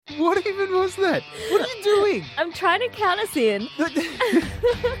What even was that? What are you doing? I'm trying to count us in.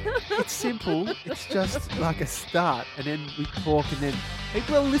 It's simple. It's just like a start, and then we talk, and then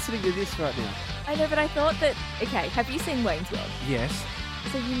people are listening to this right now. I know, but I thought that, okay, have you seen Wayne's World? Yes.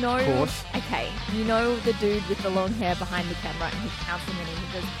 So you know, Of course. okay, you know the dude with the long hair behind the camera, and he counts them in, and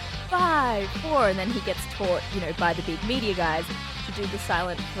he goes 5, 4, and then he gets taught, by the big media guys to do the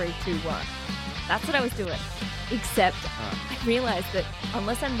silent 3, 2, 1. That's what I was doing. Except I realised that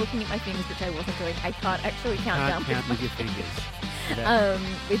unless I'm looking at my fingers, which I wasn't doing, I can't actually count down. Can't count with your fingers.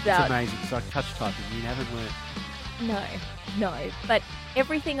 Without. It's amazing. It's like touch typing. You haven't learned. No. But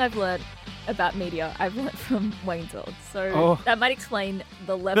everything I've learned about media, I've learned from Wayne's World. So that might explain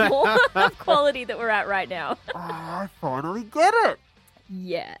the level of quality that we're at right now. I finally get it.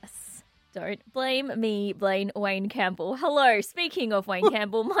 Yes. Don't blame me, blame Wayne Campbell. Hello, speaking of Wayne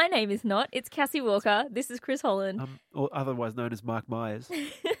Campbell, my name is not. It's Cassie Walker. This is Chris Holland. Or otherwise known as Mark Myers.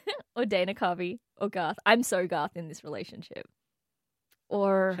 Or Dana Carvey. Or Garth. I'm so Garth in this relationship.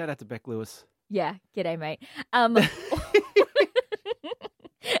 Or... Shout out to Beck Lewis. Yeah, g'day, mate.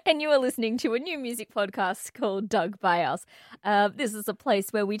 And you are listening to a new music podcast called Dug by Us. This is a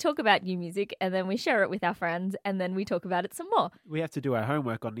place where we talk about new music and then we share it with our friends and then we talk about it some more. We have to do our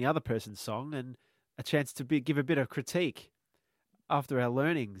homework on the other person's song and a chance to give a bit of critique after our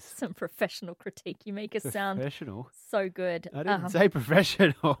learnings. Some professional critique. You make us sound so good. I didn't say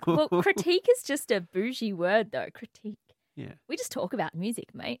professional. Well, critique is just a bougie word, though. Critique. Yeah. We just talk about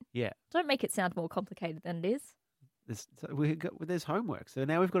music, mate. Yeah. Don't make it sound more complicated than it is. There's homework, so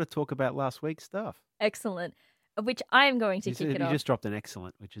now we've got to talk about last week's stuff. Excellent. Which I am going to kick it off. You just dropped an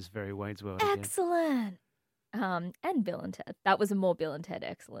excellent, which is very Wayne's World. Excellent. Again. And Bill and Ted. That was a more Bill and Ted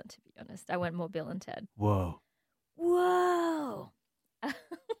excellent, to be honest. I went more Bill and Ted. Whoa. Wild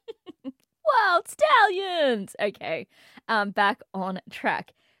Stallions. Okay. Back on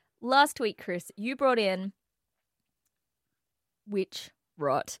track. Last week, Chris, you brought in Witch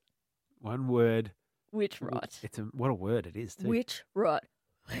Rot. One word. Witch Rot. What a word it is, too. Witch Rot.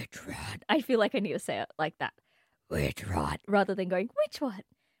 Witch Rot. I feel like I need to say it like that. Witch Rot. Rather than going, which one?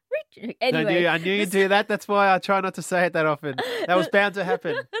 Anyway. I knew you'd do that. That's why I try not to say it that often. That was bound to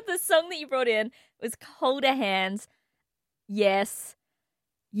happen. The song that you brought in was Colder Hands. Yes.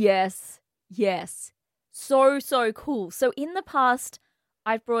 Yes. Yes. So cool. So in the past,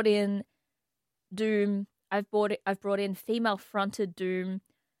 I've brought in Doom. I've brought in female-fronted Doom,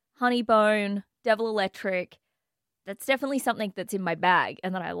 Honeybone, Devil Electric. That's definitely something that's in my bag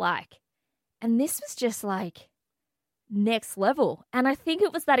and that I like. And this was just like next level. And I think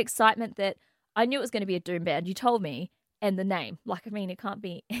it was that excitement that I knew it was going to be a Doom band. You told me. And the name. It can't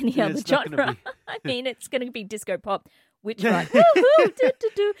be any other genre. It's going to be disco pop. Which one?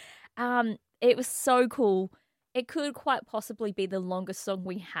 It was so cool. It could quite possibly be the longest song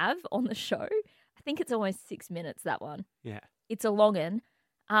we have on the show. I think it's almost 6 minutes, that one. Yeah. It's a long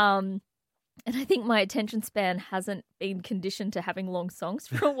one. And I think my attention span hasn't been conditioned to having long songs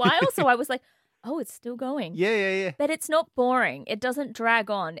for a while. So I was like, oh, it's still going. Yeah. But it's not boring. It doesn't drag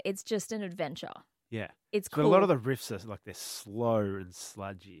on. It's just an adventure. Yeah. It's cool. But a lot of the riffs are like they're slow and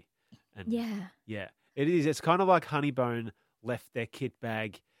sludgy. And yeah. It is. It's kind of like Honeybone left their kit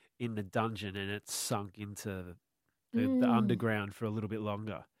bag in the dungeon and it sunk into the underground for a little bit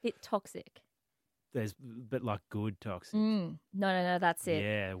longer. Bit toxic. But like good toxic. No, that's it.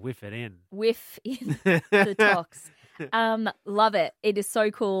 Yeah, whiff it in. Whiff in the tox. Love it. It is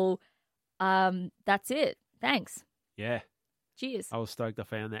so cool. That's it. Thanks. Yeah. Cheers. I was stoked I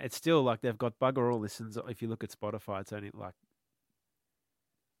found that. It's still like they've got bugger all listens. If you look at Spotify, it's only like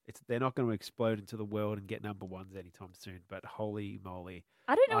they're not going to explode into the world and get number ones anytime soon. But holy moly.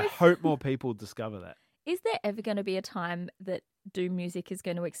 I don't know. I hope more people discover that. Is there ever going to be a time that Doom music is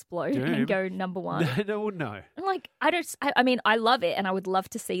going to explode and go number one? No. I mean, I love it and I would love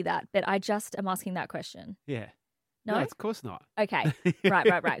to see that, but I just am asking that question. Yeah. No, of course not. Okay.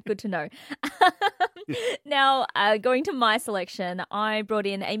 Right. Good to know. Now, going to my selection, I brought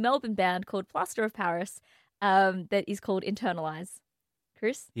in a Melbourne band called Plaster of Paris that is called Internalize.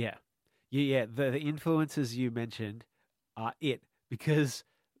 Chris? Yeah. The influences you mentioned are it because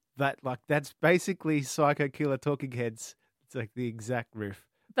that's basically Psycho Killer Talking Heads. It's like the exact riff.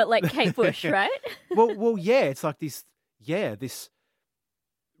 But like Kate Bush, right? well, yeah. It's like this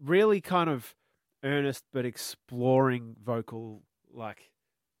really kind of earnest but exploring vocal, like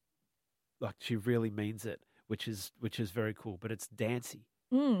she really means it, which is very cool. But it's dancey.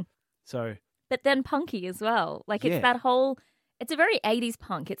 So, but then punky as well. Like it's that whole. It's a very 80s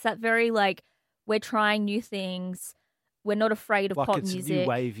punk. It's that very like we're trying new things. We're not afraid of like pop it's music. New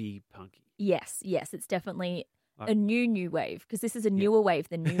wavy punky. Yes. It's definitely a new wave, because this is a newer wave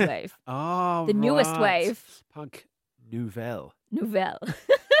than new wave. Oh, the newest wave. Punk nouvelle. Nouvelle.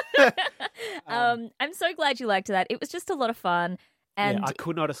 I'm so glad you liked that. It was just a lot of fun. And I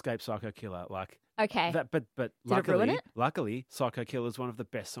could not escape Psycho Killer. Okay. But Did it ruin it? luckily, Psycho Killer is one of the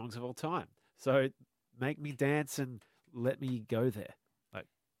best songs of all time. So make me dance and let me go there.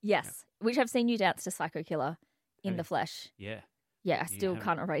 Yes, which I've seen you dance to Psycho Killer in the flesh. Yeah. Yeah, I still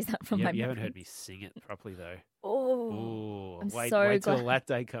can't erase that from my memory. You haven't heard me sing it properly, though. Oh, wait till that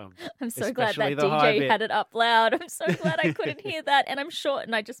day comes. I'm so glad that DJ had it up loud. I'm so glad I couldn't hear that. And I'm short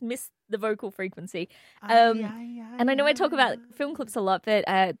and I just missed the vocal frequency. And I know I talk about film clips a lot, but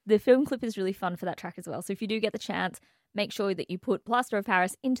the film clip is really fun for that track as well. So if you do get the chance, make sure that you put Plaster of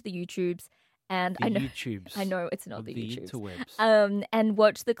Paris into the YouTubes. And I know it's not the YouTubes. And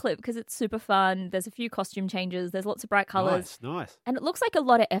watch the clip because it's super fun. There's a few costume changes. There's lots of bright colours. Nice. And it looks like a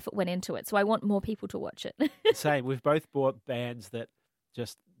lot of effort went into it. So I want more people to watch it. Same. We've both bought bands that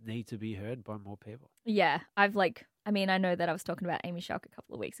just need to be heard by more people. Yeah. I know that I was talking about Amy Shark a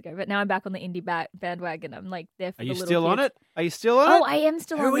couple of weeks ago, but now I'm back on the indie bandwagon. I'm there for the little kids. Are you still on it? Are you still on it? Oh, I am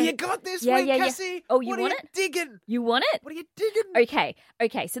still on it. Who you got this week, Cassie? Oh, you want it? What are you digging? You want it? What are you digging?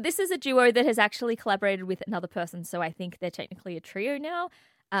 Okay. So this is a duo that has actually collaborated with another person. So I think they're technically a trio now.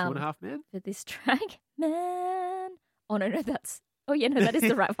 2.5 Men? For this track, man. Oh, no, that's... Oh, yeah, no, that is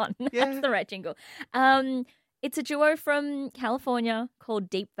the right one. Yeah. That's the right jingle. It's a duo from California called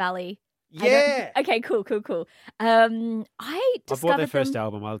Deep Valley. Yeah. Okay, cool. I discovered bought their first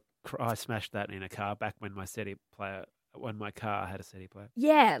album. I smashed that in a car back when my car had a CD player.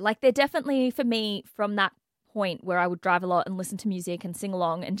 Yeah, they're definitely, for me, from that point where I would drive a lot and listen to music and sing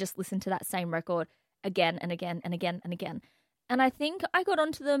along and just listen to that same record again and again and again and again. And I think I got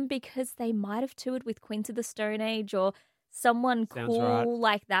onto them because they might have toured with Queens of the Stone Age or someone cool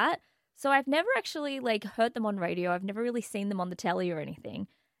like that. So I've never actually heard them on radio. I've never really seen them on the telly or anything.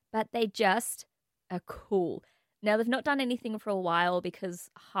 But they just are cool. Now, they've not done anything for a while because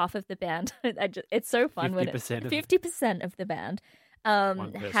half of the band, it's so fun 50% of the band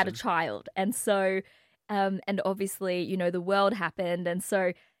had a child. And so, and obviously, the world happened. And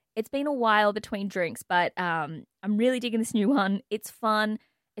so it's been a while between drinks, but I'm really digging this new one. It's fun.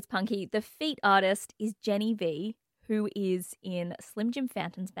 It's punky. The feat artist is Jenny V, who is in Slim Jim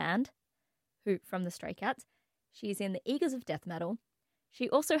Phantom's band, from the Stray Cats. She's in the Eagles of Death Metal. She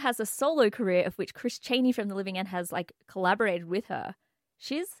also has a solo career of which Chris Chaney from The Living End has collaborated with her.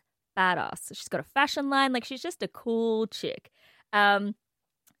 She's badass. She's got a fashion line. She's just a cool chick. The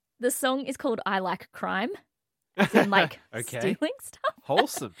song is called I Like Crime. As in stealing stuff.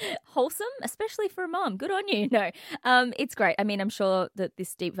 Wholesome, especially for a mom. Good on you. No, it's great. I mean, I'm sure that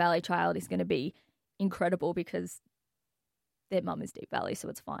this Deep Valley child is going to be incredible because their mum is Deep Valley, so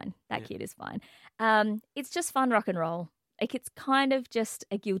it's fine. That kid is fine. It's just fun rock and roll. It's kind of just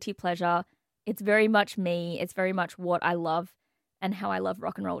a guilty pleasure. It's very much me. It's very much what I love and how I love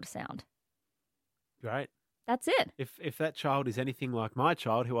rock and roll to sound. Great. That's it. If that child is anything like my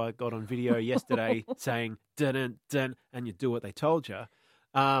child, who I got on video yesterday saying dun dun, and you do what they told you,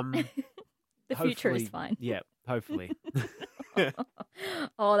 the future is fine. Yeah, hopefully.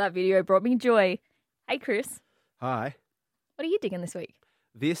 Oh, that video brought me joy. Hey, Chris. Hi. What are you digging this week?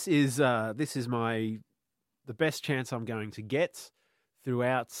 This is the best chance I'm going to get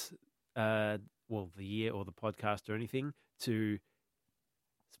throughout the year or the podcast or anything to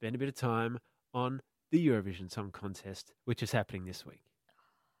spend a bit of time on the Eurovision Song Contest, which is happening this week.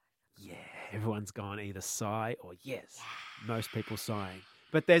 Yeah, everyone's gone either sigh or yes. Yeah. Most people sighing.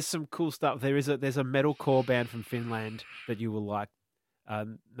 But there's some cool stuff. There's a metalcore band from Finland that you will like.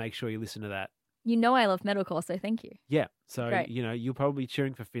 Make sure you listen to that. You know I love metalcore, so thank you. Yeah, so great. You'll probably be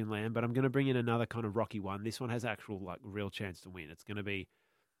cheering for Finland, but I'm going to bring in another kind of rocky one. This one has actual real chance to win. It's going to be,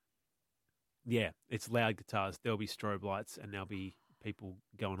 it's loud guitars. There'll be strobe lights, and there'll be people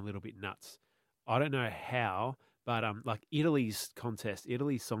going a little bit nuts. I don't know how, but Italy's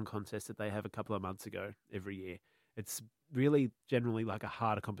song contest that they have a couple of months ago every year. It's really generally a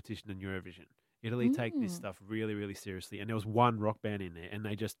harder competition than Eurovision. Italy take this stuff really, really seriously. And there was one rock band in there, and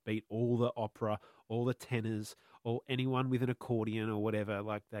they just beat all the opera, all the tenors, or anyone with an accordion or whatever.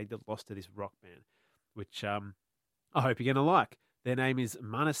 They lost to this rock band, which I hope you're going to like. Their name is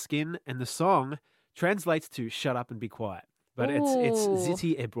Måneskin, and the song translates to "Shut Up and Be Quiet." But it's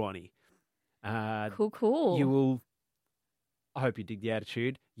Ziti Ebroni. Cool. I hope you dig the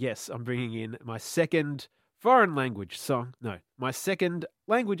attitude. Yes, I'm bringing in my second foreign language song. No, my second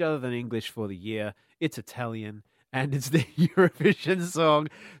language other than English for the year. It's Italian, and it's the Eurovision song.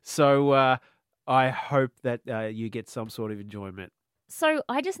 So I hope that you get some sort of enjoyment. So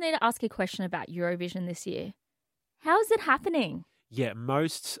I just need to ask a question about Eurovision this year. How is it happening? Yeah,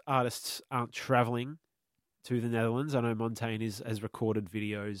 most artists aren't traveling to the Netherlands. I know Montaigne has recorded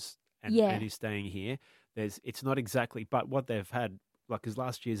videos and is staying here. It's not exactly, but what they've had, like, because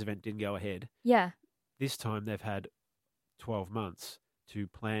last year's event didn't go ahead. Yeah. This time they've had 12 months to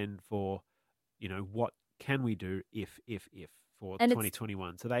plan for, what can we do if for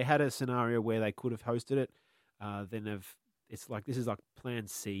 2021. So they had a scenario where they could have hosted it. Then this is like Plan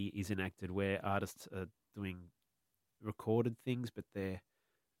C is enacted, where artists are doing recorded things, but they're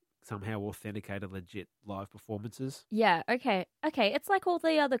somehow authenticated legit live performances. Yeah, okay. It's like all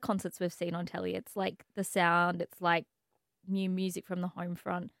the other concerts we've seen on telly. It's like the sound, it's like new music from the home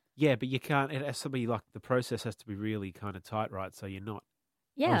front. Yeah, but you can't, it has to be like, the process has to be really kind of tight, right? So you're not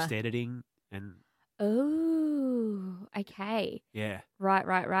post-editing and... Oh, okay. Yeah.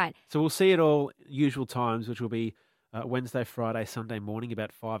 Right. So we'll see it all usual times, which will be Wednesday, Friday, Sunday morning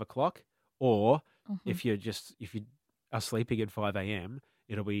about 5 o'clock. Or if you are sleeping at 5 a.m.,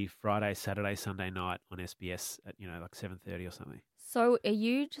 it'll be Friday, Saturday, Sunday night on SBS at, like 7:30 or something. So are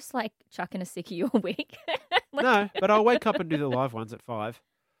you just like chucking a sickie all week? No, but I'll wake up and do the live ones at 5.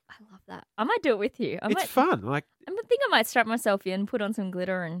 I love that. I might do it with you. It's fun. I think I might strap myself in, put on some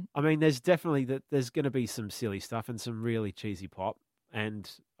glitter and... I mean, there's definitely there's going to be some silly stuff and some really cheesy pop.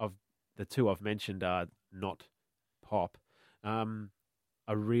 And the two I've mentioned are not pop. I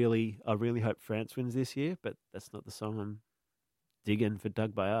really hope France wins this year, but that's not the song I'm digging for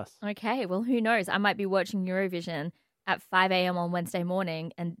Dug by Us. Okay, well, who knows? I might be watching Eurovision at 5 a.m. on Wednesday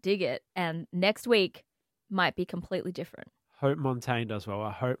morning and dig it. And next week might be completely different. Hope Montaigne does well.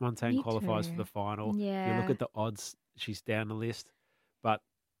 I hope Montaigne qualifies for the final. Yeah. If you look at the odds, she's down the list. But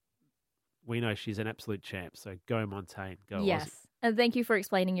we know she's an absolute champ. So go Montaigne. Go Yes. Aussie. And thank you for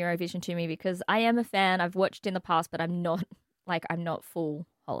explaining Eurovision to me, because I am a fan. I've watched in the past, but I'm not full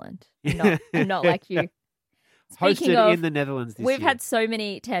Holland. I'm not like you. Hosted in the Netherlands this year. We've had so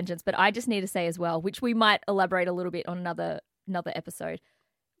many tangents, but I just need to say as well, which we might elaborate a little bit on another episode.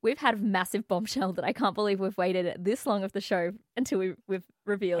 We've had a massive bombshell that I can't believe we've waited this long of the show until we've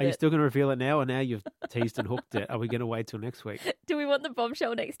revealed it. Are you still going to reveal it now, or now you've teased and hooked it? Are we going to wait till next week? Do we want the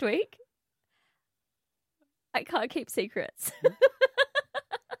bombshell next week? I can't keep secrets.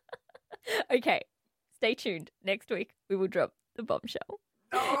 Okay, stay tuned. Next week we will drop the bombshell.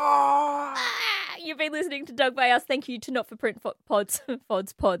 You've been listening to Dug by Us. Thank you to Not For Print Pods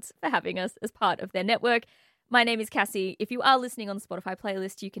for having us as part of their network. My name is Cassie. If you are listening on the Spotify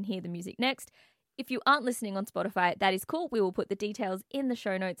playlist, you can hear the music next. If you aren't listening on Spotify, that is cool. We will put the details in the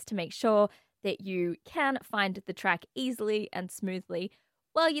show notes to make sure that you can find the track easily and smoothly.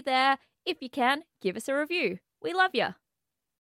 While you're there, if you can, give us a review. We love you.